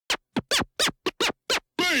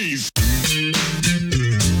freeze.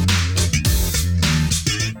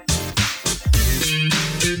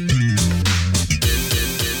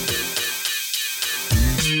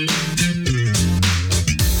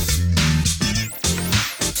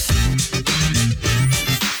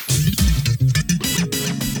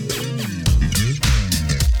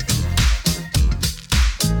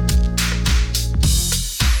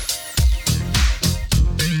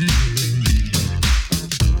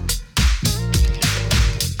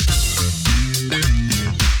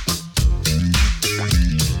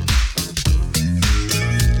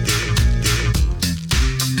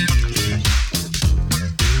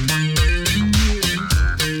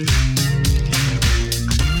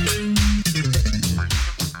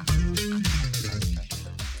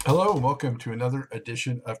 Hello, and welcome to another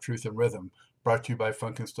edition of Truth and Rhythm, brought to you by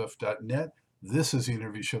FunknStuff.net. This is the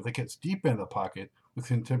interview show that gets deep in the pocket with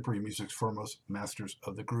contemporary music's foremost masters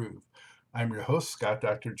of the groove. I'm your host, Scott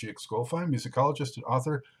Dr. GX Goldfine, musicologist and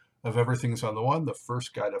author of Everything's on the One, the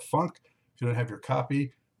first guide to funk. If you don't have your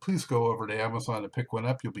copy, please go over to Amazon and pick one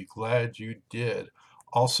up. You'll be glad you did.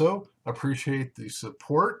 Also, appreciate the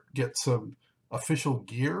support. Get some official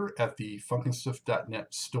gear at the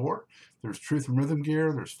FunknStuff.net store. There's Truth and Rhythm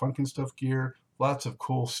gear, there's Funkin' Stuff gear, lots of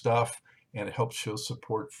cool stuff, and it helps show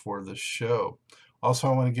support for the show. Also,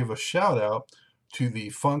 I want to give a shout out to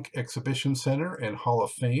the Funk Exhibition Center and Hall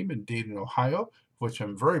of Fame in Dayton, Ohio, which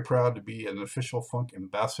I'm very proud to be an official funk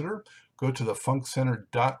ambassador. Go to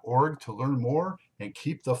thefunkcenter.org to learn more and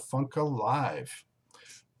keep the funk alive.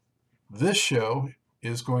 This show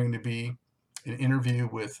is going to be an interview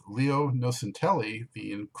with Leo Nocentelli,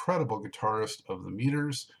 the incredible guitarist of the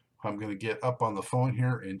Meters. I'm going to get up on the phone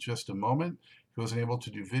here in just a moment. He wasn't able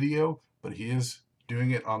to do video, but he is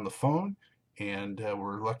doing it on the phone, and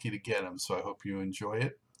we're lucky to get him, so I hope you enjoy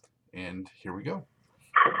it. And here we go.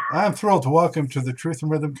 I'm thrilled to welcome to the Truth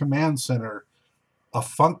and Rhythm Command Center a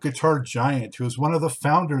funk guitar giant who is one of the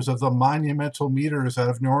founders of the monumental Meters out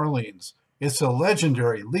of New Orleans. It's the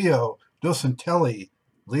legendary Leo Nocentelli.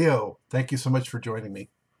 Leo, thank you so much for joining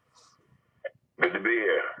me. Good to be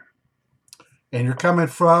here. And you're coming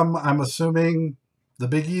from, I'm assuming, the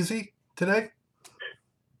Big Easy today?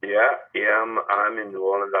 Yeah, I'm in New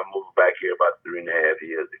Orleans. I moved back here about 3.5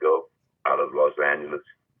 years ago out of Los Angeles.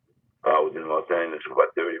 I was in Los Angeles for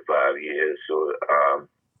about 35 years, so I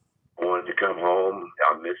wanted to come home.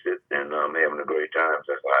 I miss it, and I'm having a great time.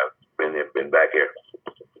 So I've been back here.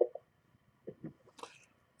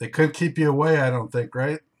 They couldn't keep you away, I don't think,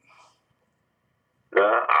 right?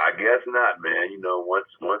 I guess not, man. You know, once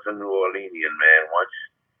a New Orleanian, man, once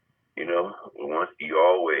you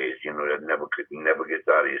always, that never gets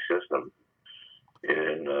out of your system.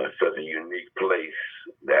 And such a unique place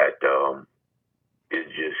that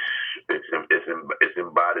it's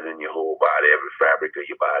embodied in your whole body, every fabric of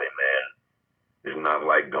your body, man. It's not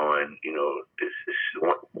like going, New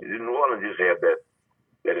Orleans just have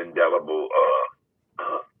that indelible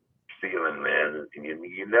feeling, man.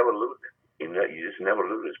 You never lose it. You just never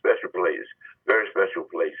lose it. Special place, very special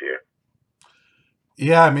place here.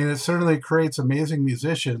 Yeah, I mean, it certainly creates amazing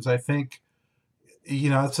musicians. I think,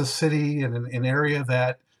 it's a city and an area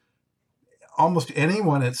that almost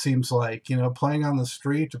anyone, it seems like, playing on the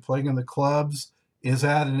street or playing in the clubs is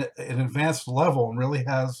at an advanced level and really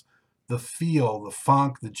has the feel, the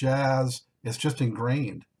funk, the jazz. It's just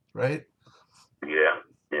ingrained, right? Yeah.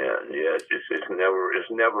 It's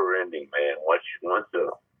never ending, man. Once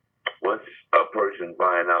a person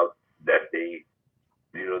find out that they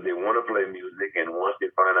want to play music, and once they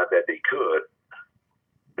find out that they could,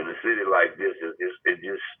 in a city like this, it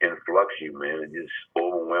just influx you, man. It just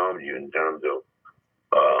overwhelms you in terms of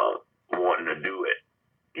wanting to do it.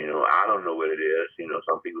 I don't know what it is.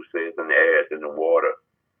 Some people say it's in the air, it's in the water,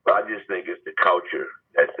 but I just think it's the culture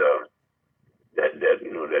that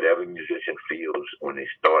every musician feels when they're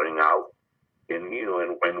starting out, and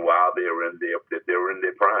while they're in their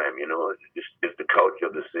prime. It's the culture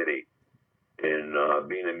of the city, and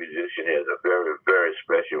being a musician is a very, very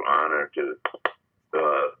special honor to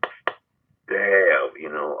have,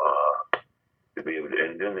 to be able to,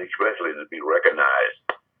 and then especially to be recognized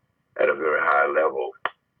at a very high level,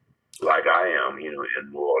 like I am, in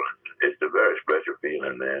New Orleans. It's a very special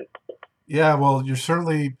feeling, man. Yeah, well, you're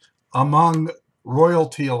certainly among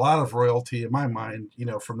royalty, a lot of royalty in my mind,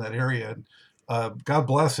 from that area. And God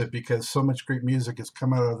bless it, because so much great music has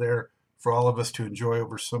come out of there for all of us to enjoy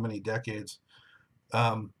over so many decades.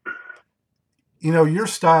 Your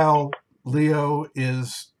style, Leo,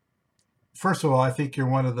 is, first of all, I think you're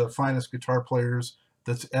one of the finest guitar players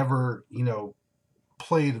that's ever,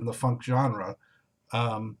 played in the funk genre.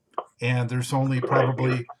 And there's only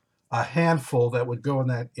probably a handful that would go in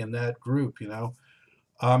that group. How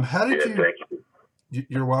did Yeah, you? thank you.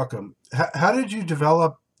 You're welcome. How did you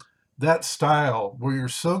develop that style where you're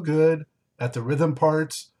so good at the rhythm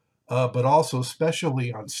parts, but also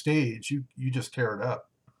especially on stage, you just tear it up.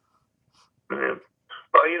 Yeah.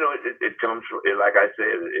 Well, it comes from, like I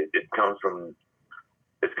said, it comes from,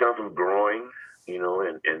 it's come from growing,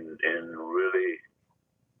 and really,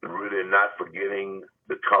 really not forgetting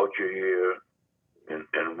the culture here and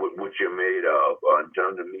what you're made of. In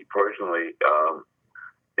terms of me personally,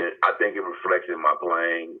 I think it reflects in my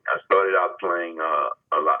playing. I started out playing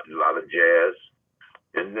a lot of jazz,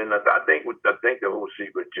 and then I think the whole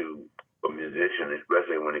secret to a musician,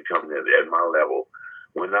 especially when it comes at my level,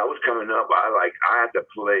 when I was coming up, I had to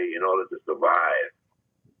play in order to survive.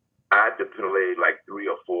 I had to play like 3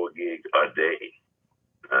 or 4 gigs a day.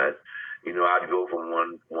 Uh, I'd go from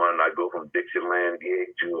I'd go from Dixieland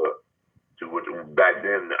gig to what back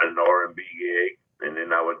then an R&B gig, and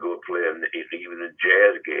then I would go play even a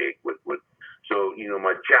jazz gig so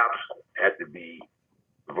my chops had to be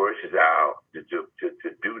versatile to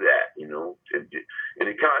do that, and I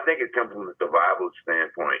think it comes from the survival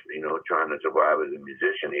standpoint, trying to survive as a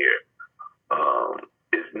musician here.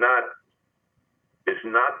 It's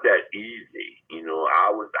not that easy,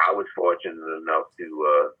 I was fortunate enough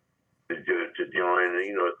to join,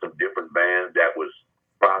 some different bands that was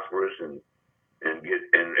prosperous and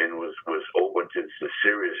was open to the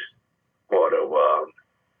serious part of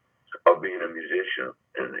being a musician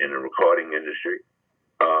in the recording industry.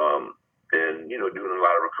 And doing a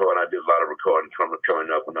lot of recording. I did a lot of recording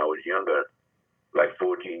coming up when I was younger, like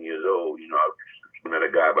 14 years old. I met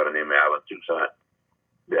a guy by the name of Alan Toussaint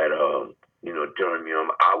that turned me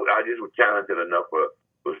on. I just was talented enough for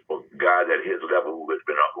guys at his level who's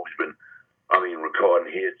been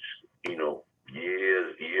recording hits,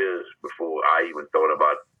 years before I even thought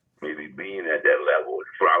about maybe being at that level.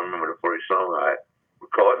 I remember the first song I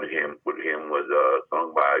recorded with him was a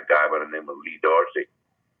song by a guy by the name of Lee Dorsey,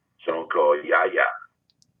 song called Ya Ya.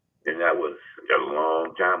 And that was a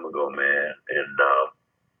long time ago, man. And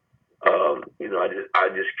I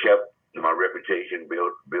just kept my reputation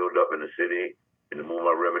build up in the city, and the more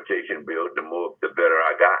my reputation built, the better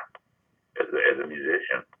I got as a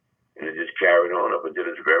musician, and it just carried on up until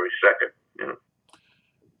this very second.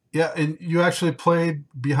 Yeah, and you actually played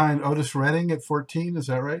behind Otis Redding at 14, is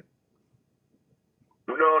that right?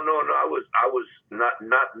 No. I was not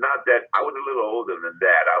that. I was a little older than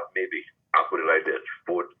that. I'll put it like this: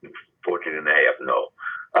 14 and a half. No,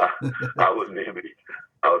 I was maybe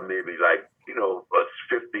like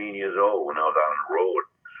 15 years old when I was out on the road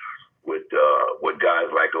with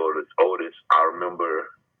guys like Otis. I remember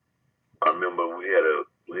we had a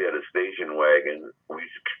station wagon. We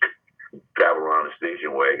used to travel around the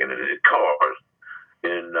station wagon and in cars.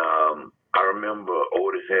 And I remember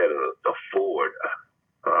Otis had a Ford.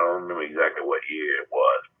 I don't remember exactly what year it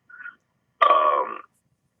was.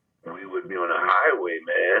 We would be on a highway,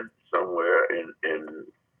 man, somewhere, and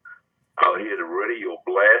I'll hear the radio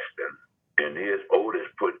blasting, and here's Otis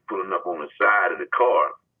pulling up on the side of the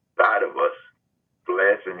car, side of us,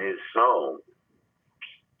 blasting his song,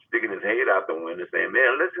 sticking his head out the window, saying,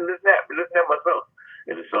 "Man, listen to my song."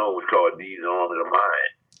 And the song was called "These Arms Are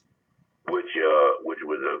Mine," which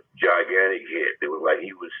was a gigantic hit. It was like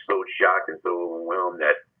he was so shocked and so overwhelmed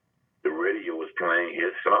that the radio was playing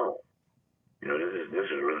his song. This is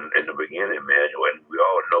in the beginning, man. And we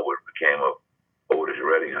all know what became of Otis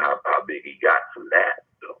Redding, how big he got from that.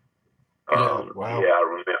 So, Wow. yeah, I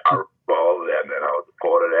remember all of that, man. I was a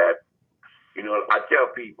part of that. I tell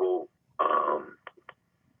people, I'm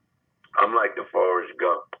like the Forrest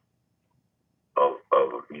Gump of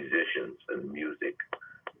musicians and music.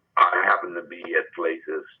 I happen to be at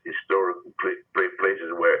historical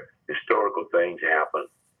places where historical things happen,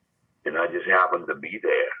 and I just happen to be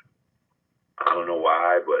there. I don't know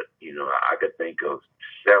why, but I could think of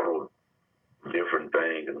several different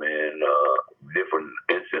things, man, different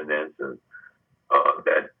incidents, and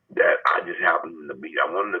that I just happen to be.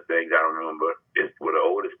 One of the things I remember is with the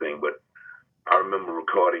oldest thing, but I remember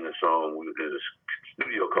recording a song. There's a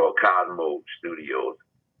studio called Cosmo Studios,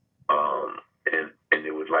 and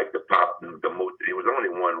it was like the most. It was only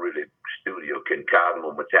one really studio. Ken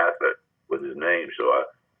Cosmo Matassa was his name. So I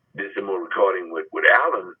did some more recording with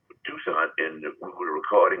Alan Toussaint, and we were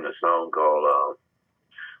recording a song called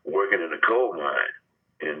 "Working in a Coal Mine,"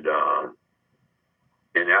 and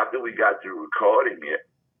after we got through recording it,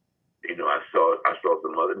 I saw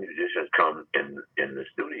some other musicians come in the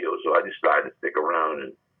studio, so I decided to stick around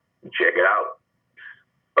and check it out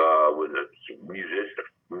with the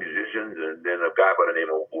musicians, and then a guy by the name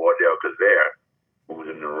of Wardell Kazare who was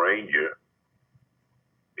an arranger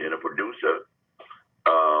and a producer,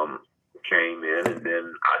 came in, and then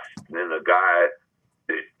a guy,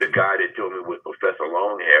 the guy that told me was Professor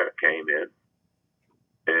Longhair came in,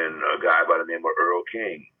 and a guy by the name of Earl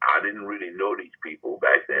King. I didn't really know these people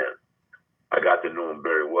back then. I got to know them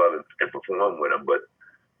very well and perform with them, but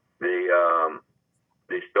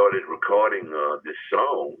they started recording this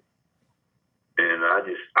song, and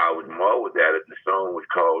I was marveled at it. The song was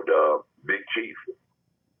called Big Chief,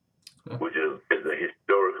 which is a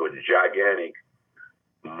historical, gigantic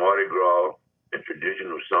Mardi Gras and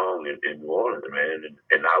traditional song in New Orleans, man.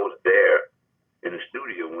 And I was there in the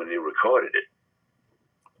studio when they recorded it.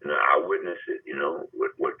 And I witnessed it,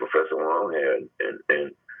 with Professor Longhair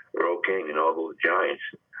and Earl King and all those giants.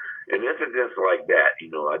 And incidents like that,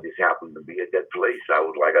 I just happened to be at that place. I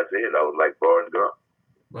was, like I said, I was like Forrest Gump.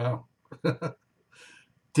 Wow.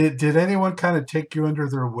 Did anyone kind of take you under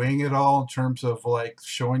their wing at all in terms of like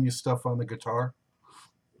showing you stuff on the guitar?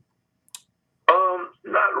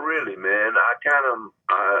 Not really, man.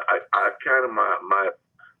 My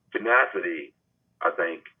tenacity, I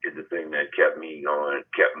think, is the thing that kept me going,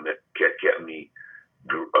 kept me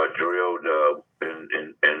drilled and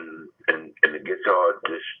the guitar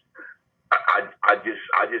I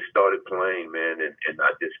just started playing, man, and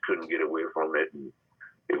I just couldn't get away from it. And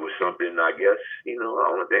it was something, I guess, the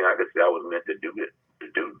only thing I could say I was meant to do that,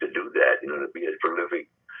 to be as prolific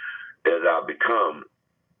as I've become.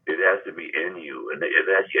 It has to be in you, and it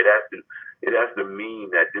has to mean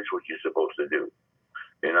that this is what you're supposed to do.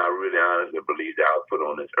 And I really honestly believe that I was put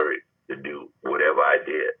on this earth to do whatever I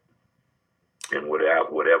did, and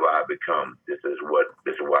whatever I become. This is why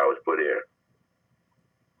I was put here.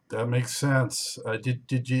 That makes sense.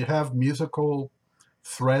 Did you have musical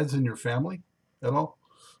threads in your family at all?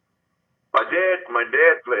 My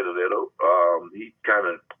dad played a little. He kind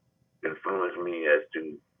of influenced me as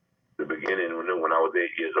to the beginning. When I was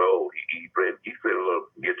 8 years old, he played a little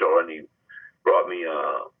guitar, and he brought me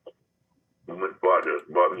a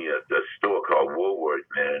store called Woolworth,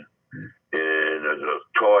 man, and a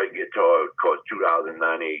toy guitar cost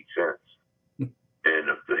 $2.98. And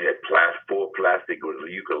it had four plastic, it was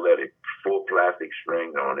a ukulele, 4 plastic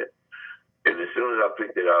strings on it. And as soon as I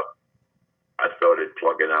picked it up, I started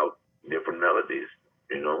plucking out different melodies,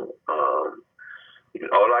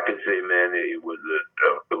 all I can say, man, it was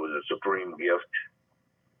a supreme gift.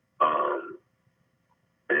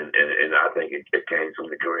 And I think it came from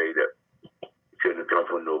the Creator. It couldn't have come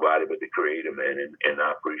from nobody but the Creator, man. And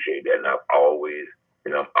I appreciate that. And I'm always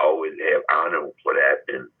have honor for that.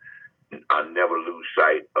 And I never lose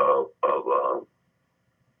sight of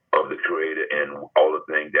the Creator and all the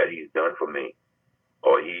things that He's done for me,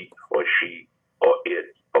 or he, or she, or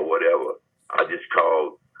it, or whatever. I just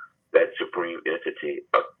call that supreme entity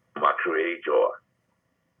my Creator,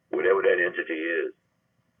 whatever that entity is.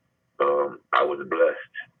 I was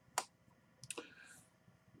blessed.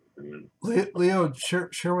 Leo,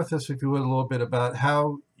 share with us, if you would, a little bit about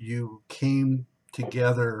how you came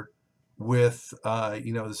together with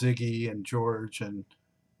Ziggy and George and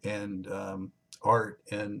Art,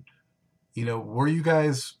 and were you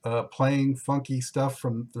guys playing funky stuff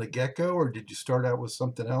from the get-go, or did you start out with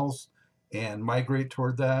something else and migrate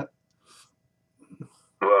toward that?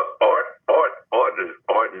 Well,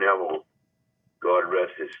 Art Neville, God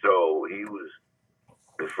rest his soul, he was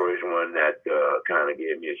the first one that kind of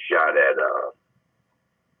gave me a shot at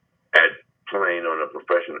playing on a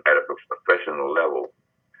professional level.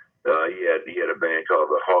 He had a band called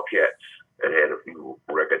the Hawkettes that had a few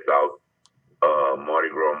records out, Mardi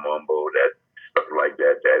Gras Mambo, that stuff like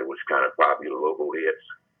that was kind of popular local hits.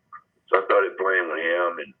 So I started playing with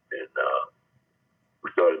him, and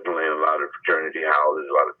we started playing a lot of fraternity houses,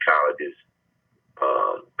 a lot of colleges,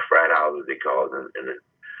 frat houses they call them,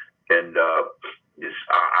 and I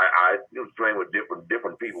was playing with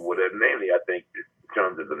different people. Well, mainly I think in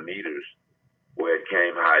terms of the meters where it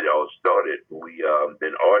came, how it all started. We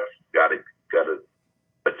then Art got an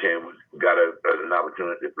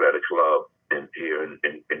opportunity to play at a club here in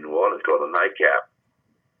New Orleans called the Nightcap,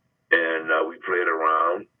 and we played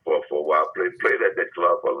around for a while. Played at that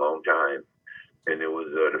club for a long time, and it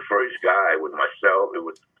was the first guy with myself. It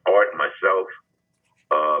was Art and myself,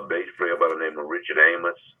 bass player by the name of Richard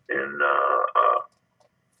Amos, and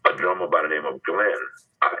a drummer by the name of Glenn.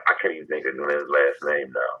 I can't even think of Glenn's last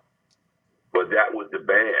name now. But that was the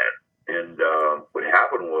band. And what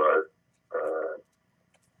happened was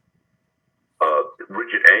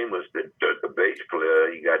Richard Amos, the bass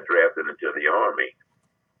player, he got drafted into the Army.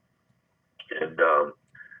 And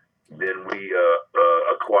then we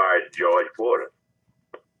acquired George Porter.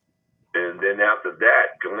 And then after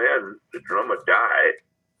that, Glenn, the drummer, died,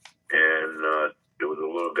 and there was a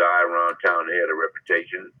little guy around town that had a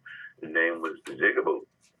reputation. His name was Zigaboo.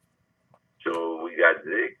 So we got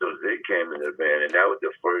Zig. So Zig came into the band, and that was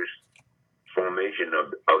the first formation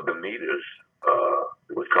of the Meters.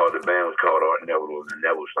 The band was called Art Neville and the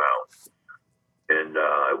Neville Sound, and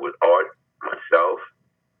it was Art, myself,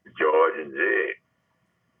 George, and Zig.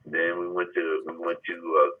 Then we went to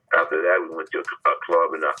after that we went to a club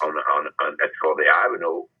on that's called the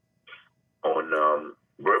Ivanhoe on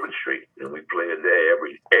Bourbon Street, and we played there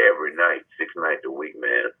every night, 6 nights a week,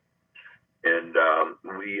 man. And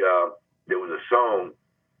there was a song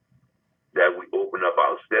that we opened up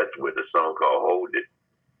our sets with, a song called Hold It.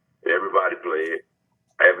 Everybody played it.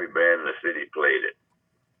 Every band in the city played it.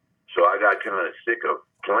 So I got kind of sick of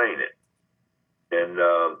playing it. And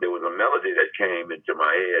there was a melody that came into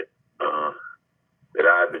my head that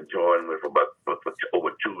I've been toying with for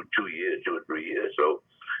over 2 years, 2 or 3 years. So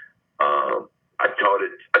I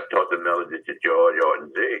taught the melody to George, Art,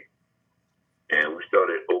 and Zig. And we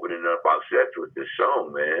started opening up our sets with this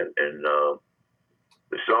song, man. And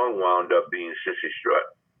the song wound up being Sissy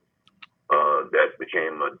Strut. That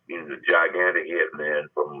became a gigantic hit, man,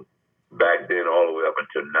 from back then all the way up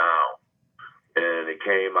until now. And it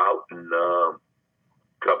came out, and a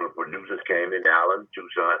couple of producers came in. Alan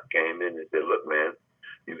Toussaint came in and said, "Look, man,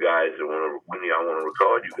 you guys I want to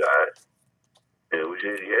record you guys." And we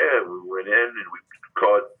said, "Yeah." We went in and we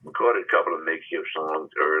recorded a couple of makeshift songs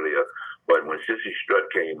earlier. But when Sissy Strut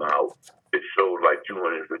came out, it sold like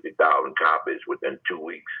 250,000 copies within 2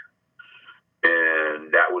 weeks.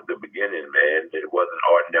 And that was the beginning, man. It wasn't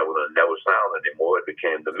Art Neville and Neville Sound anymore. It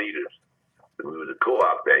became the Meters. It was a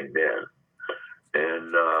co-op back then.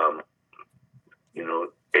 And,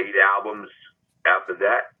 8 albums after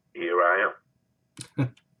that, here I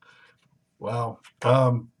am. Wow.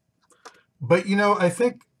 But, I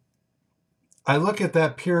think I look at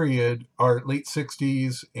that period, our late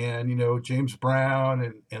 60s, and, James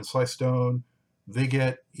Brown and Sly Stone, they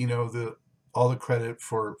get, all the credit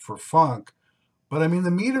for funk. But, I mean,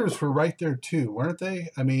 the Meters were right there, too, weren't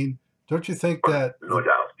they? I mean, don't you think that No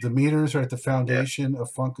doubt. the Meters are at the foundation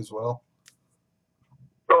of funk as well?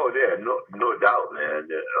 Oh, yeah, no doubt, man.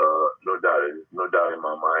 No doubt in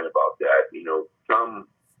my mind about that.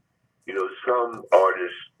 Some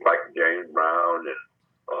artists like James Brown and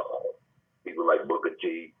people like Booker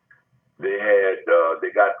T, they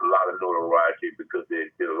got a lot of notoriety because they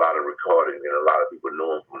did a lot of recording, and a lot of people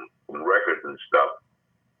know them from records and stuff.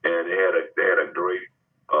 And they had a great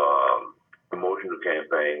promotional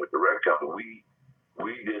campaign with the record company.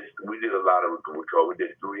 We did a lot of record. We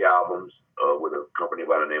did 3 albums with a company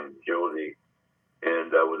by the name of Josie,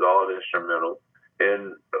 and it was all instrumental.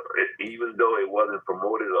 And even though it wasn't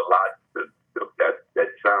promoted a lot, that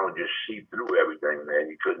sound just seeped through everything, man.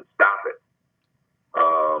 You couldn't stop it.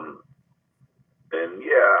 And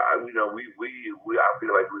yeah, I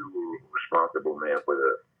feel like we were responsible, man, for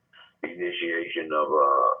the initiation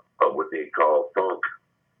of what they call funk.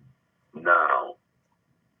 Now,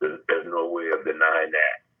 there's no way of denying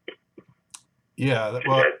that. Yeah,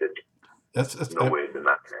 well, that's no way of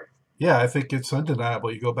denying that. Yeah, I think it's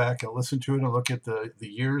undeniable. You go back and listen to it and look at the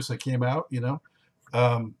years that came out, Yeah.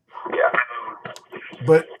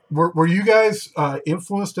 But were you guys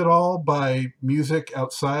influenced at all by music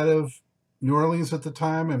outside of New Orleans at the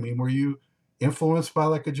time? I mean, were you influenced by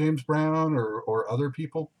like a James Brown or other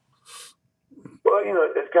people? Well,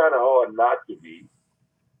 it's kind of hard not to be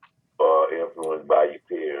influenced by your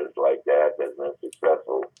peers like that that's been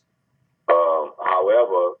successful.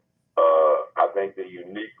 However, I think the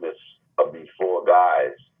uniqueness of these 4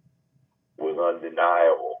 guys was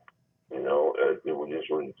undeniable. It was just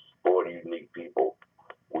 4 unique people.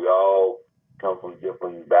 We all come from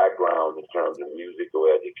different backgrounds in terms of music or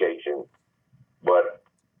education, but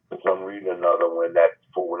for some reason or another, when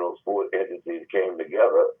those 4 entities came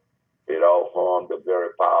together, it all formed a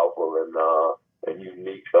very powerful and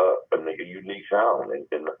unique sound.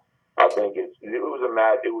 And I think it was a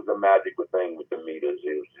magical thing with the Meters.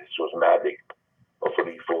 This was magic for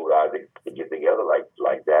these 4 guys to get together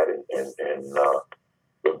like that, and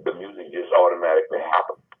the music just automatically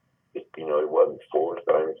happened. It wasn't forced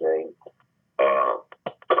or anything.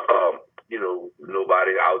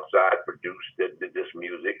 Nobody outside produced this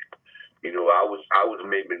music. I was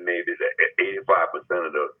maybe 85%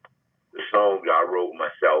 of the songs I wrote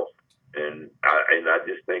myself, and I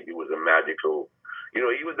just think it was a magical.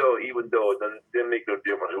 Even though it didn't make no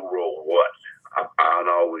difference who wrote what, I'd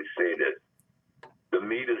always say that the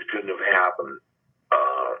Meters couldn't have happened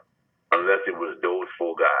unless it was those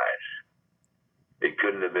 4 guys. It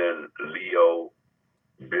couldn't have been Leo,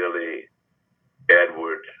 Billy,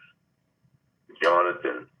 Edward,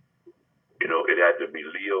 Jonathan. You know, it had to be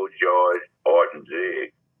Leo, George, Art, and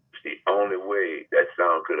Zig. It's the only way that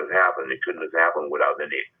sound could have happened. It couldn't have happened without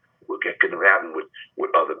any. It couldn't have happened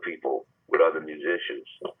with other people, with other musicians.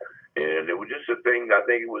 And it was just a thing. I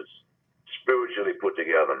think it was spiritually put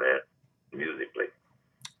together, man, musically.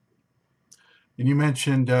 And you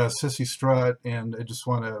mentioned Sissy Strut, and I just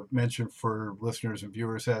want to mention for listeners and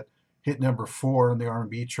viewers that hit number 4 on the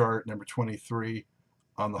R&B chart, number 23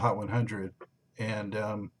 on the Hot 100.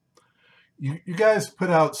 And you guys put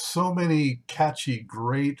out so many catchy,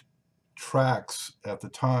 great tracks at the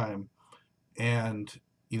time, and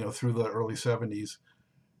through the early 70s.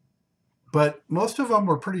 But most of them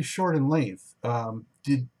were pretty short in length.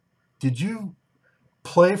 Did you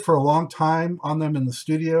play for a long time on them in the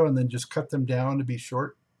studio and then just cut them down to be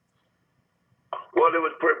short? Well, it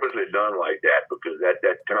was purposely done like that because at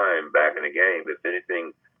that time, back in the game, if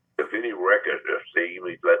any record, say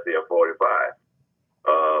even let's say a 45,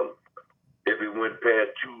 if it went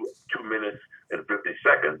past 2 minutes and 50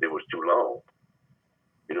 seconds, it was too long.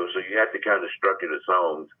 So you had to kind of structure the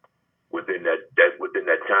songs within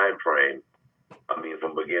that time frame. I mean,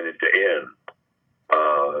 from beginning to end.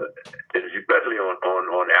 And especially on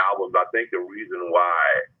albums, I think the reason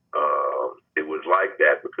why it was like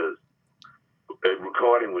that because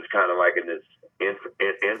recording was kind of like in this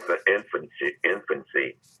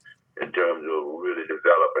infancy in terms of really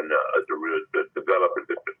developing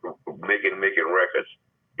making records.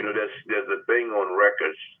 There's a thing on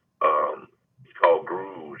records called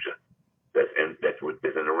grooves that's in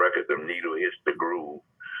the record. The needle hits the groove,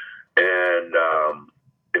 and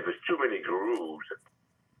if it's too many grooves,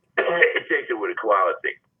 it takes away the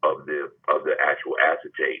quality of the actual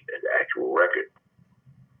acetate and the actual record.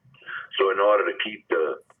 So in order to keep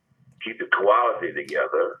the quality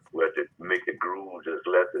together, we have to make the grooves as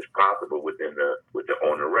less as possible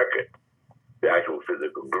on the record, the actual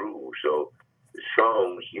physical groove. So the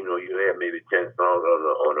songs, you have maybe 10 songs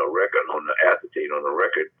on a record, on the acetate on the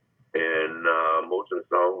record, and most of the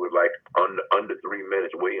songs were like under 3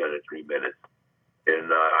 minutes, way under 3 minutes.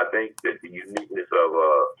 And I think that the uniqueness of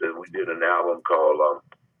that we did an album called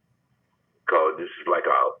this is like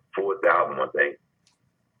our 4th album, I think.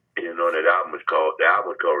 And on that album was called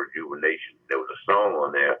Rejuvenation. There was a song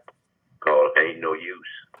on there called Ain't No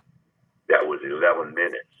Use. That was 11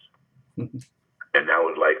 minutes. And that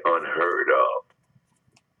was like unheard of.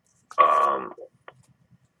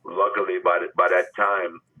 Luckily, by that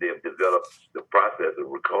time, they've developed the process of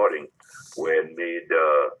recording where it made,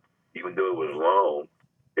 even though it was long,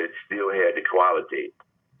 it still had the quality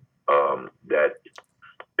that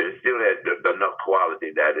it still had enough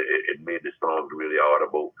quality that it made the songs really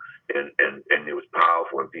audible and it was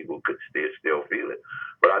powerful and people could still feel it.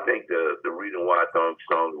 But I think the reason why songs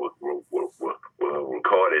were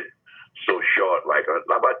recorded so short, like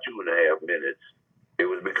about 2.5 minutes, it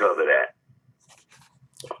was because of that.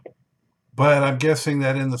 But I'm guessing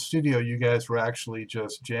that in the studio, you guys were actually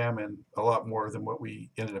just jamming a lot more than what we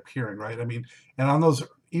ended up hearing, right? I mean, and on those,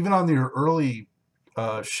 even on your early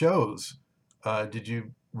shows, did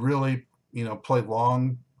you really, play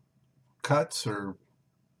long cuts or?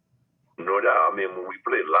 No doubt. I mean, when we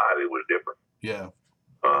played live, it was different. Yeah.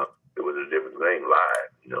 It was a different thing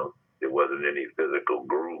live. There wasn't any physical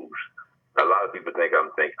grooves. A lot of people think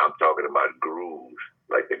I'm talking about grooves,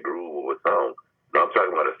 like the groove of a song. No, I'm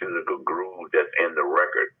talking about a physical groove that's in the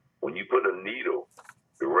record. When you put a needle,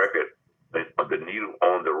 the needle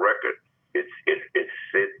on the record, it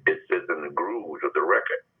sits in the grooves of the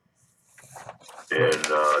record. And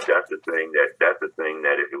that's the thing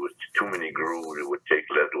that if it was too many grooves, it would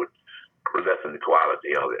lessen the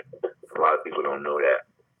quality of it. A lot of people don't know that.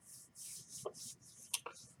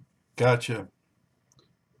 Gotcha.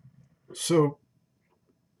 So,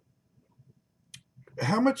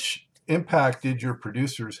 how much impact did your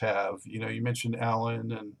producers have? You mentioned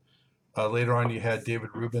Alan, and later on you had David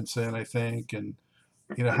Rubinson, I think, and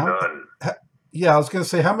yeah, I was going to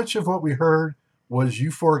say, how much of what we heard was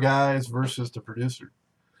you 4 guys versus the producer?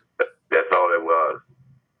 That's all it was.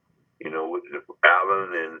 With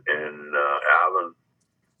Alan and Alan,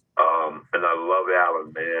 and I love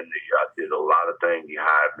Alan, man. I did a lot of things. He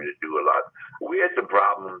hired me to do a lot. We had some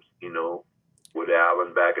problems, with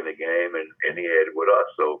Alan back in the game, and he had it with us.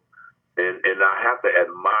 So, and I have to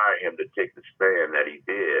admire him to take the stand that he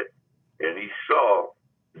did, and he saw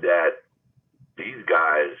that these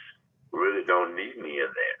guys really don't need me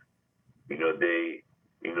in there. In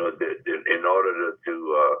order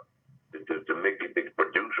to make the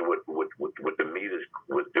producer what the meters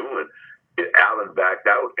was doing, Alan backed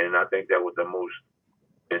out, and I think that was the most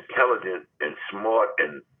intelligent and smart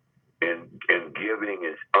and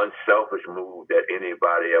move that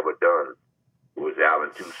anybody ever done was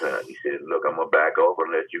Alan Toussaint. He said, look, I'm going to back off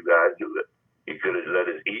and let you guys do it. He could have let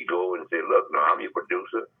his ego and said, look, no, I'm your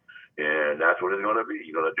producer, and that's what it's going to be.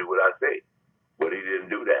 You're going to do what I say. But he didn't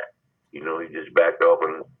do that. You know, he just backed off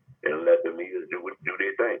and let the Meters do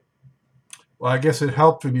their thing. Well, I guess it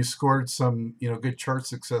helped when you scored some, good chart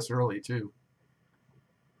success early too.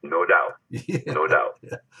 No doubt. Yeah. No doubt.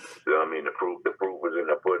 Yeah. So, I mean, the proof was in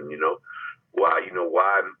the pudding,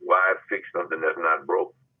 Why fix something that's not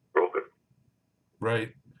broken?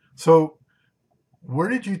 Right. So where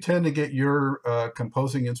did you tend to get your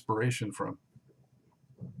composing inspiration from?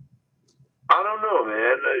 I don't know,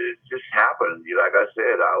 man. It just happened. Like I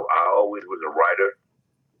said, I always was a writer.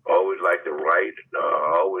 Always liked to write.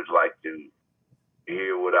 Always liked to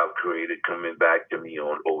hear what I've created coming back to me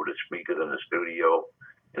over the speakers in the studio,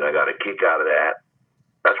 and I got a kick out of that.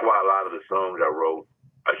 That's why a lot of the songs I wrote,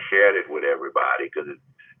 I shared it with everybody, because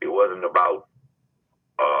it wasn't about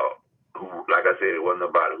who, like I said, it wasn't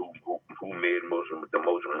about who made the most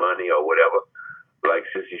money or whatever. Like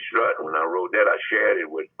Sissy Strut, when I wrote that, I shared it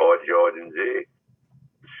with Art George and Zig,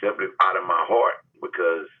 simply out of my heart,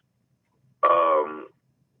 because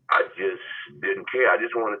I just didn't care. I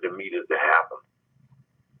just wanted the Meters to happen.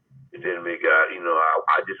 It didn't make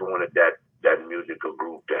I just wanted that musical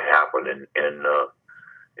group to happen, and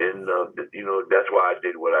that's why I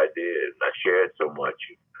did what I did. I shared so much.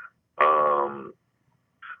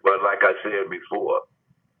 But like I said before,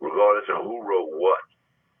 regardless of who wrote what,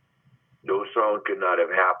 those songs could not have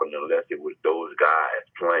happened unless it was those guys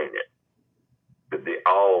playing it. But they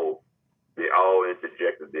all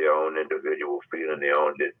interjected their own individual feeling, their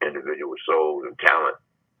own individual soul and talent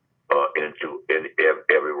into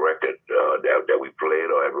every record that we played,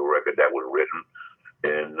 or every record that was written.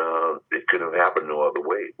 And it couldn't have happened no other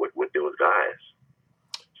way with those guys.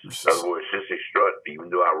 In other words, Sissy Strut, even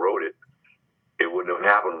though I wrote it, it wouldn't have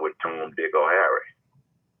happened with Tom, Dick, or Harry.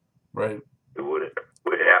 Right. It would have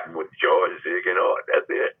happened with George, Zig, and Art. That's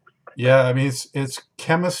it. Yeah, I mean, it's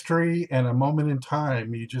chemistry and a moment in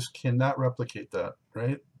time. You just cannot replicate that,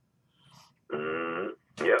 right?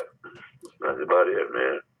 Yep. That's about it,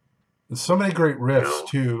 man. And so many great riffs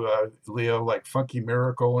too, Leo, like Funky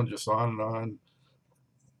Miracle and just on and on.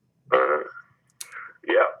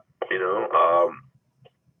 Yeah.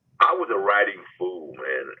 I was a writing fool,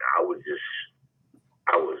 man. I was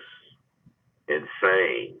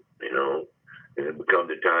insane, And it becomes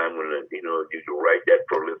the time when, you write that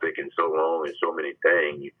prolific and so long and so many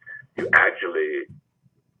things, you actually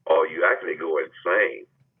go insane.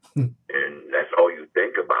 And that's all you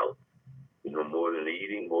think about, more than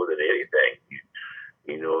eating, more than anything.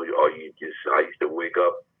 I used to wake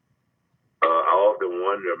up, I often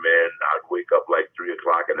wonder, man, I'd wake up like 3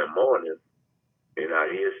 o'clock in the morning, and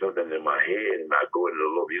I'd hear something in my head, and I'd go into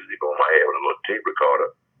a little music on my head with a little tape recorder,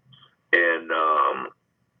 and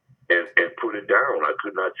put it down. I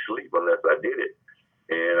could not sleep unless I did it.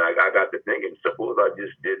 And I got to thinking, suppose I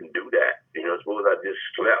just didn't do that. Suppose I just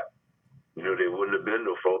slept. There wouldn't have been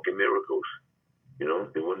no Funky Miracles.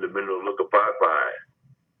 There wouldn't have been no Look of Popeye.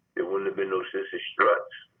 There wouldn't have been no Sissy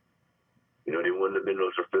Struts. There wouldn't have been no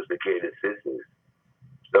Sophisticated Sisters.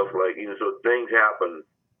 Stuff like, so things happen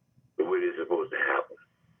the way they're supposed to happen.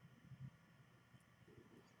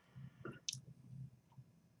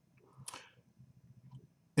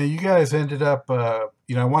 And you guys ended up, I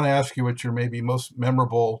want to ask you what your maybe most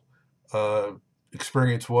memorable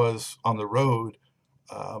experience was on the road.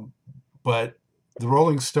 But the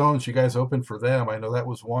Rolling Stones, you guys opened for them. I know that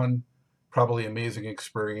was one probably amazing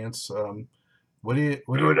experience. What do you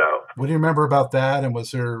remember about that? And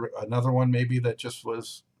was there another one maybe that just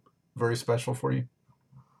was very special for you?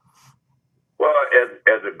 Well,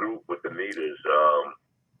 as a group with the Meters,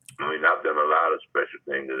 I've done a lot of special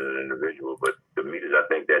things as an individual, but the Meters, I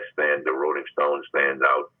think the Rolling Stones stands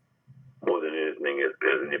out more than anything as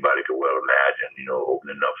anybody could well imagine.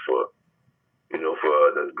 Opening up for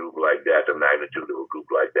the group like that, the magnitude of a group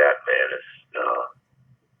like that, man,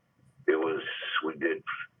 we did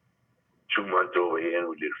 2 months over here and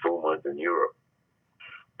we did 4 months in Europe.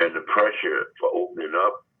 And the pressure for opening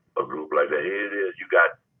up a group like that, here it is,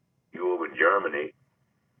 you over in Germany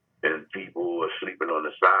and people are sleeping on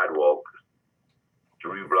the sidewalk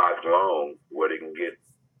 3 blocks long where they can get,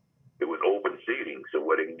 it was open seating, so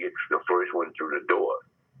where they can get the first one through the door.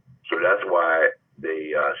 So that's why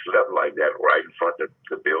they slept like that right in front of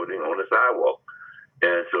the building on the sidewalk.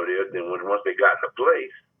 And so once they got in the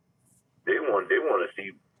place, they want to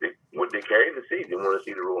see what they came to see. They want to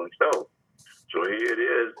see the Rolling Stones. So here it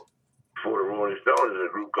is for the Rolling Stones, is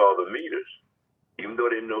a group called the Meters. Even though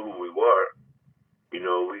they didn't know who we were,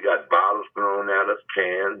 we got bottles thrown at us,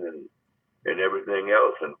 cans, and and everything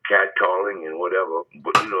else, and catcalling and whatever.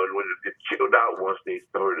 But when it chilled out once they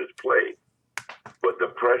heard us play. But the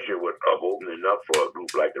pressure of opening up for a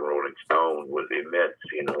group like the Rolling Stones was immense.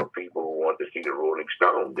 People who want to see the Rolling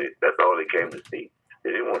Stones, that's all they came to see.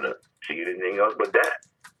 They didn't want to see anything else but that.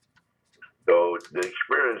 So the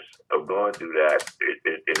experience of going through that,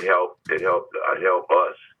 it helped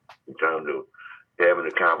us in terms of having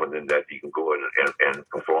the confidence that you can go and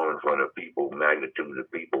perform in front of people, magnitudes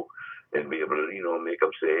of people, and be able to, make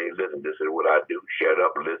them say, hey, listen, this is what I do. Shut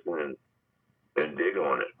up, listen, and dig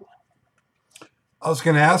on it. I was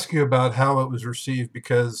going to ask you about how it was received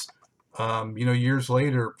because, years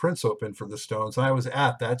later, Prince opened for the Stones. I was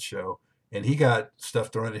at that show, and he got stuff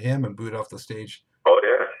thrown at him and booed off the stage. Oh,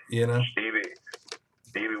 yeah.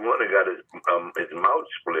 Stevie Wonder got his mouth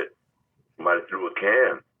split. Somebody threw a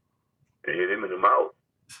can and hit him in the mouth.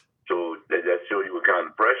 So that showed you what kind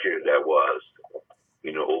of pressure that was,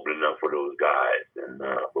 opening up for those guys. And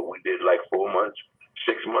but we did like 4 months,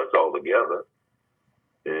 6 months all together,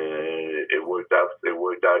 and it worked out. It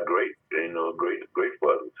worked out great. Great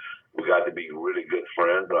for us. We got to be really good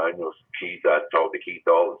friends. I know Keith. I talk to Keith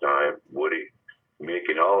all the time. Woody, Mick,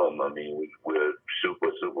 and all of them. I mean, we're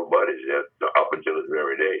super buddies up until this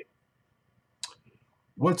very day.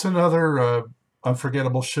 What's another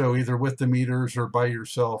unforgettable show, either with the Meters or by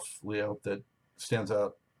yourself, Leo, that stands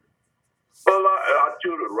out? Well, I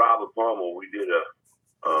toured with Robert Palmer. We did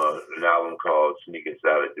an album called Sneaking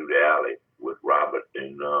Sally Through the Alley with Robert,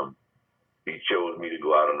 and he chose me to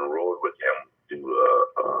go out on the road with him to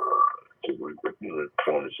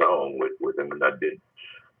perform the song with him, and I did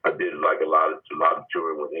like a lot of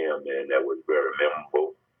touring with him, and that was very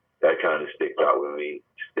memorable. That kind of sticks out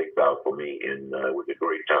for me, and it was a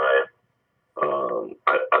great time.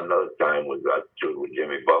 Another time was I toured with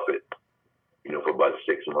Jimmy Buffett, for about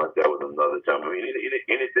 6 months. That was another time. I mean,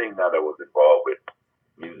 anything now that was involved with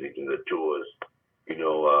music and the tours,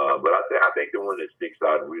 but I think the one that sticks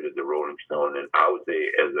out really is the Rolling Stone, and I would say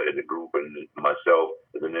as a group and myself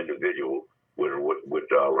as an individual with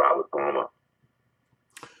Robert Palmer.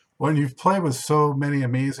 When you've played with so many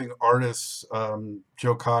amazing artists,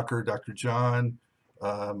 Joe Cocker, Dr. John,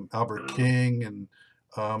 Albert King, and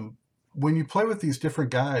when you play with these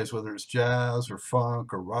different guys, whether it's jazz or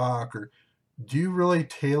funk or rock, or do you really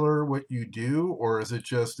tailor what you do, or is it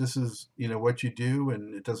just this is what you do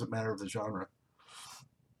and it doesn't matter the genre?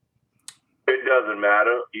 It doesn't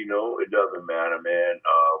matter, it doesn't matter, man.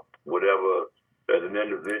 Whatever, as an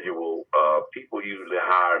individual, people usually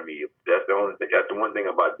hire me. That's the only thing. That's the one thing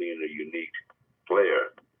about being a unique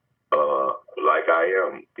player, like I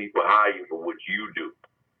am. People hire you for what you do,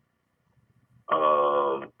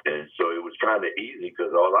 and so it was kind of easy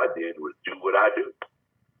because all I did was do what I do,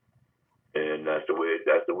 and that's the way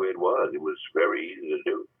it was. It was very easy to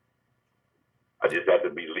do. I just had to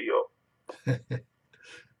be Leo.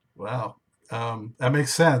 Wow. That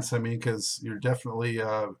makes sense. I mean, because you're definitely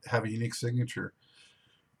have a unique signature.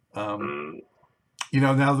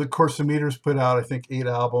 Now the Course of Meters put out, I think, 8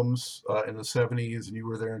 albums in the 70s, and you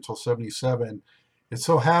were there until 77. It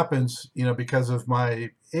so happens, because of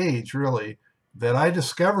my age, really, that I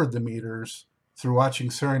discovered the Meters through watching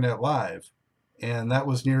Saturday Night Live, and that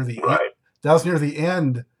was near the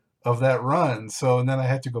end of that run. So, and then I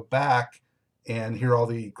had to go back and hear all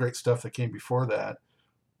the great stuff that came before that.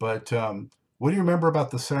 But what do you remember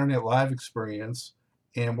about the Saturday Night Live experience,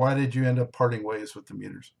 and why did you end up parting ways with the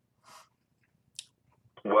Meters?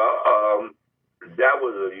 Well, that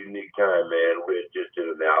was a unique time, man. We had just did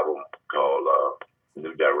an album called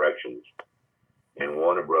New Directions, and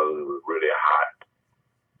Warner Brothers was really hot.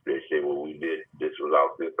 They said, well, this was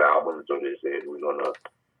our 5th album, so they said, we're going to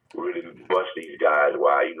really bust these guys.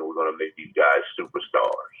 Why? We're going to make these guys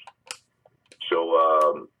superstars.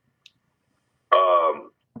 So,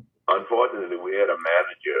 unfortunately, we had a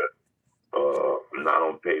manager, not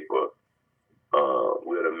on paper.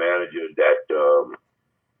 We had a manager that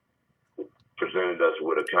presented us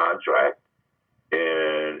with a contract,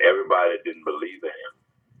 and everybody didn't believe in him.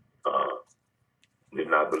 Did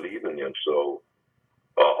not believe in him. So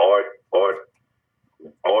Art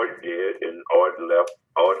did, and Art left.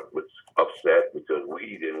 Art was upset because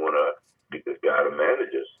we didn't want to get this guy to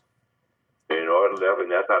manage us. And Art left,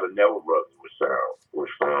 and that's how the Neville Brothers was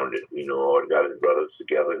founded. Art got his brothers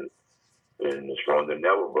together and was from the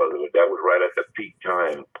Neville Brothers. But that was right at the peak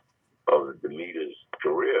time of the Meters'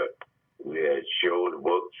 career. We had shows,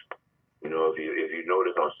 books. If you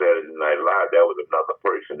notice on Saturday Night Live, that was another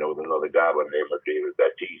person. There was another guy by the name of David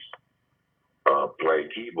Batiste playing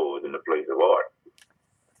keyboards in the place of Art.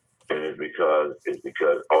 And it's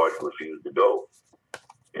because Art refused to go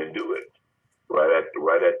and do it right at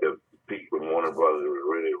the peak when Warner Brothers was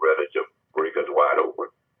really ready to break us wide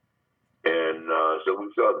open. And so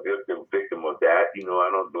we felt victim of that. You know,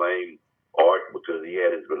 I don't blame Art because he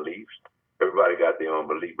had his beliefs. Everybody got their own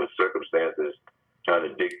belief, but circumstances trying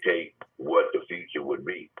to dictate what the future would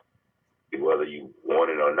be, whether you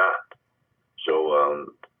want it or not. So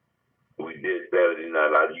we did Saturday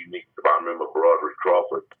Night Live unique. I remember Broderick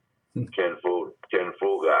Crawford, 10-4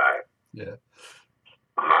 guy. Yeah.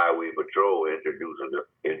 Highway Patrol introduced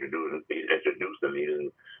me,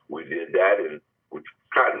 and we did that, and we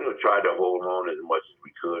tried to hold on as much as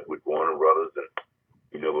we could with Warner Brothers, and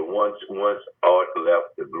but once Art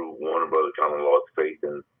left the group, Warner Brothers kind of lost faith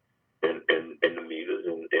in the Meters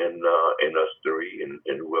and us three and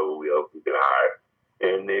whoever we else we could hire,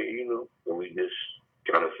 and they, we just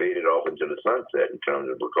kind of faded off into the sunset in terms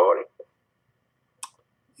of recording.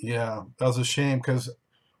 Yeah, that was a shame because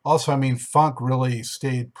also, I mean, funk really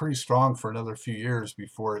stayed pretty strong for another few years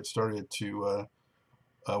before it started to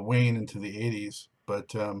wane into the 80s.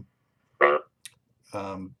 But,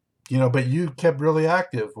 but you kept really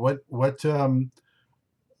active. What you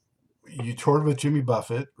toured with Jimmy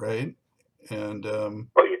Buffett, right? And oh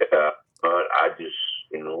yeah, I just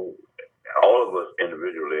all of us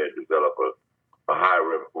individually had developed a high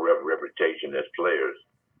reputation as players.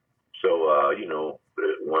 So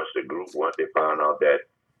once they found out that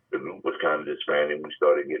the group was kind of disbanding, we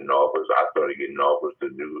started getting offers. I started getting offers to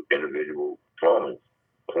do individual performing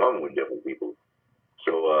with different people.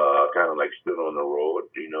 So I kind of like stood on the road,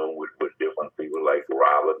 with different people like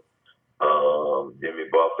Robert, Jimmy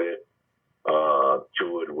Buffett,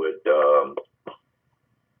 toured with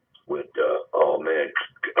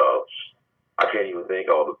I can't even think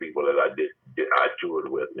all the people that I toured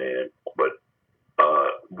with, man. But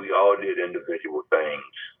we all did individual things,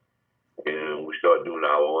 and we started doing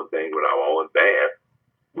our own thing with our own band,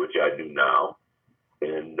 which I do now.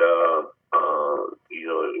 And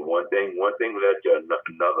one thing led to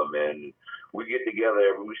another, man. We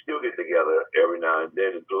still get together every now and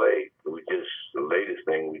then and play. The latest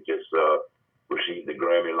thing, we just received the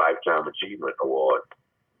Grammy Lifetime Achievement Award.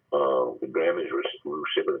 The Grammys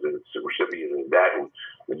recipients of that.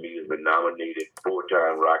 The Meters been nominated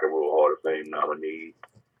 4-time Rock and Roll Hall of Fame nominee.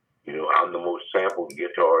 I'm the most sampled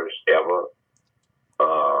guitarist ever.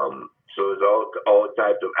 So it's all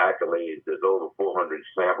types of accolades. There's over 400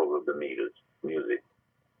 samples of the Meters music.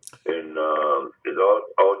 And there's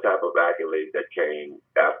all type of accolades that came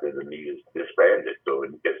after the Meters disbanded. So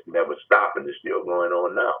it's never stopped, and it's still going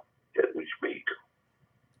on now as we speak.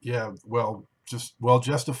 Yeah, well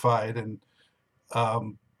justified. And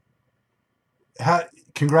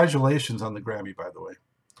congratulations on the Grammy, by the way.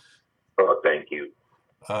 Oh, thank you.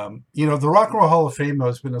 The Rock and Roll Hall of Fame, though,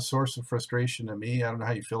 has been a source of frustration to me. I don't know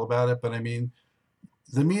how you feel about it, but I mean,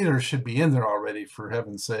 the Meters should be in there already, for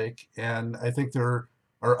heaven's sake. And I think there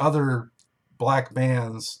are other black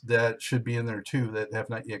bands that should be in there too that have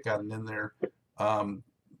not yet gotten in there. Are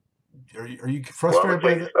you frustrated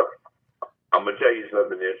by that? I'm gonna tell you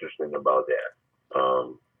something interesting about that.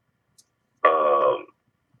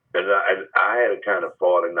 And I had a kind of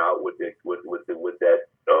falling out with that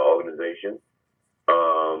organization.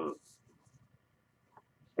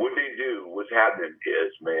 What they do, what's happening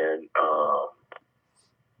is, man,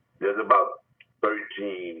 there's about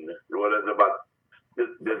 13. Well,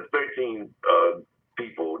 there's 13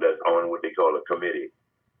 people that's on what they call a committee,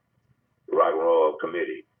 Rock and Roll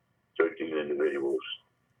Committee. 13 individuals.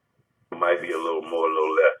 Might be a little more, a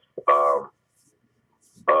little less.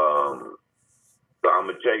 So I'm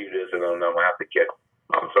gonna tell you this, and I'm gonna have to catch.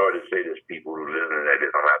 I'm sorry to say this, people who listen to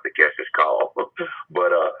this, I'm gonna have to catch this call.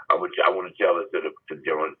 But I want to tell it to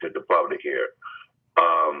the public here.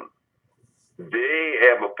 They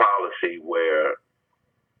have a policy where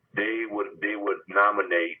they would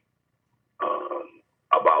nominate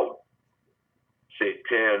about say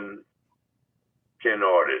 10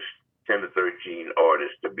 artists, 10 to 13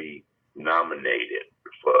 artists to be nominated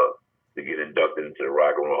to get inducted into the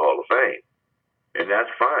Rock and Roll Hall of Fame. And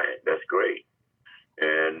that's fine. That's great.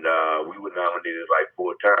 And we were nominated like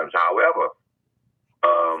 4 times. However,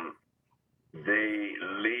 they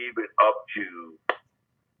leave it up to,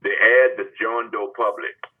 they add the John Doe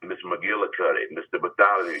public, Ms. McGillicuddy, Mr.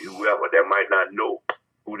 Bartholomew, whoever, that might not know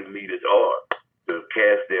who the Meters are, to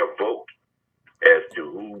cast their vote as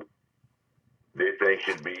to who they think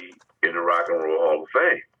should be in the Rock and Roll Hall of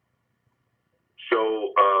Fame.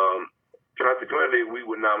 So consequently, we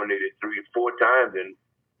were nominated 3 or 4 times and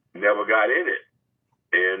never got in it.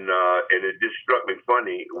 And it just struck me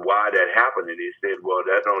funny why that happened. And they said, well,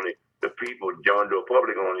 that's only the people, John Doe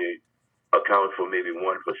Public only accounts for maybe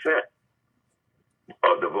 1%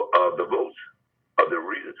 of the votes. of the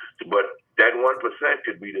reason. But that 1%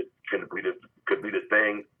 could be the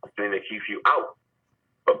thing that keeps you out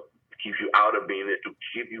of being, to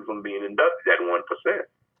keep you from being inducted. That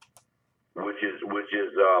 1%, which is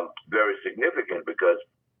very significant, because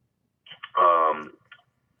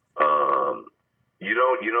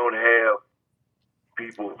you don't have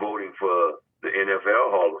people voting for the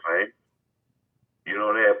NFL Hall of Fame. You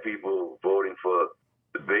don't have people voting for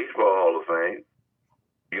the Baseball Hall of Fame.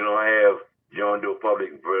 You don't have John Doe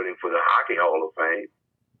Public voting for the Hockey Hall of Fame.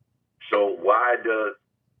 So why does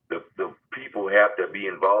the people have to be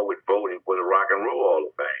involved with voting for the Rock and Roll Hall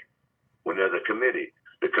of Fame when there's a committee?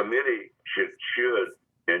 The committee should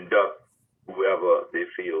induct whoever they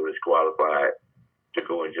feel is qualified to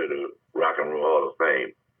go into the Rock and Roll Hall of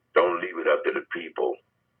Fame. Don't leave it up to the people.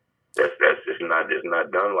 That's just not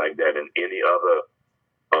done like that in any other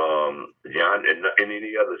genre, in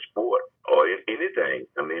any other sport or in anything.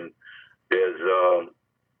 I mean, there's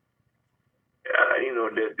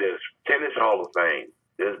there's tennis Hall of Fame,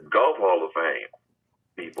 there's golf Hall of Fame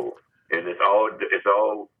people, and it's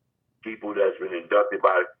all people that's been inducted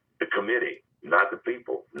by the committee, not the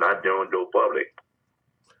people, not John Doe Public.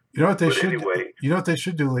 You know what they But should. anyway, You know what they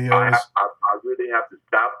should do, Leo. I Is really have to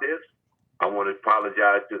stop this. I want to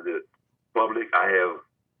apologize to the public.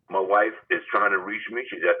 My wife is trying to reach me.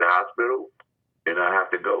 She's at the hospital, and I have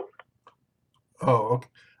to go. oh, okay.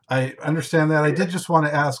 I understand that. I did just want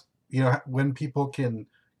to ask, when people can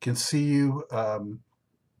see you,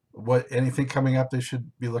 what anything coming up they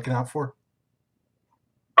should be looking out for.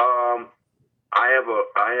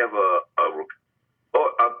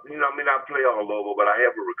 I play all over, but I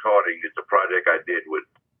have a recording. It's a project I did with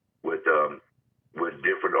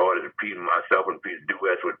different artists, myself and Peter,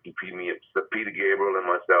 duets with Peter Gabriel and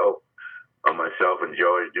myself and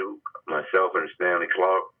George Duke, myself and Stanley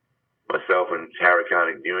Clark, myself and Harry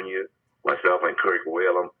Connick Jr., myself and Kirk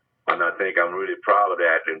Whalum, and I think I'm really proud of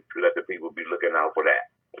that, and let the people be looking out for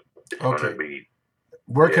that. It's Okay. going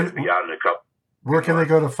to be out in a couple. Where can they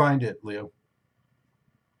go to find it, Leo?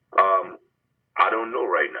 I don't know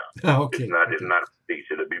right now. Okay. It's not released.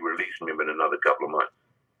 It'll be released maybe in another couple of months.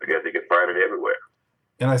 I guess they can find it everywhere.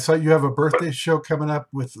 And I saw you have a birthday show coming up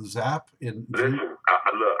with Zap in June. Listen,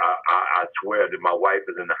 I swear that my wife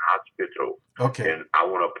is in the hospital. Okay. And I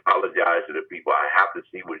want to apologize to the people. I have to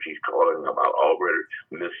see what she's calling about already.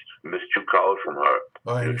 Missed 2 calls from her.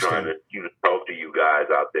 Oh, I Trying understand. to talk to you guys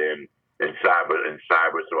out there in cyber.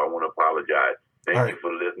 So I want to apologize. Thank you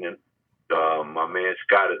for listening. My man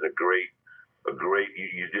Scott is a great.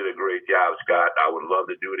 You did a great job, Scott. I would love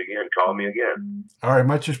to do it again. Call me again. All right,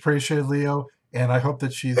 much appreciated, Leo, and I hope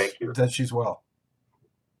that she's well.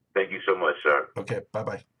 Thank you so much, sir. Okay,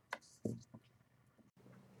 bye-bye.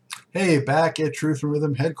 Hey, back at Truth and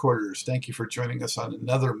Rhythm headquarters. Thank you for joining us on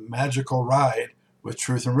another magical ride with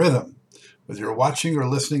Truth and Rhythm. Whether you're watching or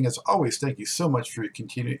listening, as always, thank you so much for your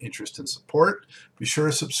continued interest and support. Be sure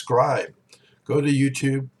to subscribe. Go to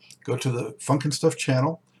YouTube. Go to the Funkin' Stuff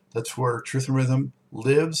channel. That's where Truth and Rhythm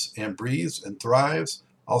lives and breathes and thrives.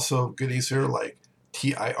 Also, goodies here like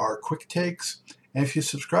TIR Quick Takes. And if you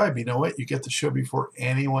subscribe, you know what? You get the show before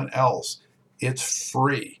anyone else. It's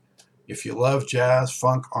free. If you love jazz,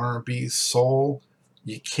 funk, R&B, soul,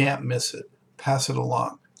 you can't miss it. Pass it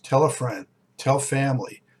along. Tell a friend. Tell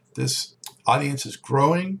family. This audience is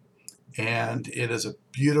growing, and it is a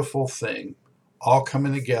beautiful thing, all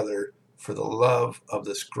coming together for the love of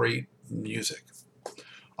this great music.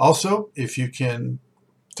 Also, if you can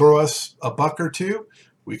throw us a buck or two,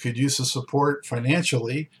 we could use the support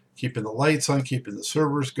financially, keeping the lights on, keeping the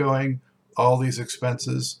servers going, all these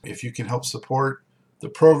expenses. If you can help support the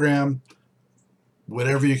program,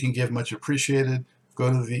 whatever you can give, much appreciated.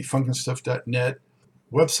 Go to the funkinstuff.net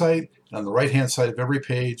website. And on the right-hand side of every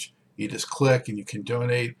page, you just click and you can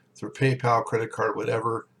donate through PayPal, credit card,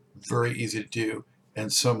 whatever. Very easy to do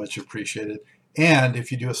and so much appreciated. And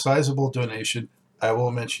if you do a sizable donation, I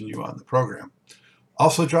will mention you on the program.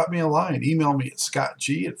 Also, drop me a line. Email me at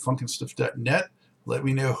scottg@funkinstuff.net. Let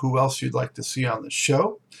me know who else you'd like to see on the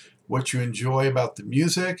show, what you enjoy about the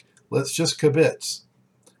music. Let's just kibitz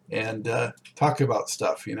and talk about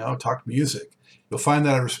stuff, talk music. You'll find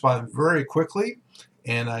that I respond very quickly,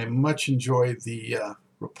 and I much enjoy the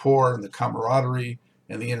rapport and the camaraderie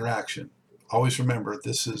and the interaction. Always remember,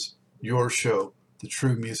 this is your show, The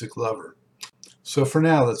True Music Lover. So for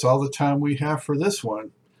now, that's all the time we have for this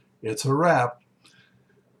one. It's a wrap.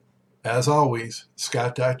 As always,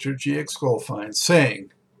 Scott Dr. GX Goldfine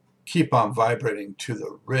saying, keep on vibrating to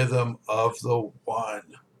the rhythm of the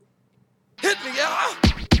one. Hit me, yeah!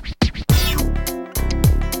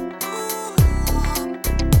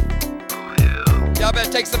 Yo, Y'all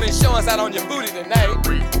better take some insurance out on your booty tonight.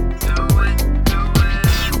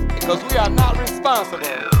 Because we are not responsible.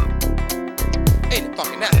 Ain't it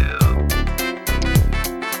fucking that?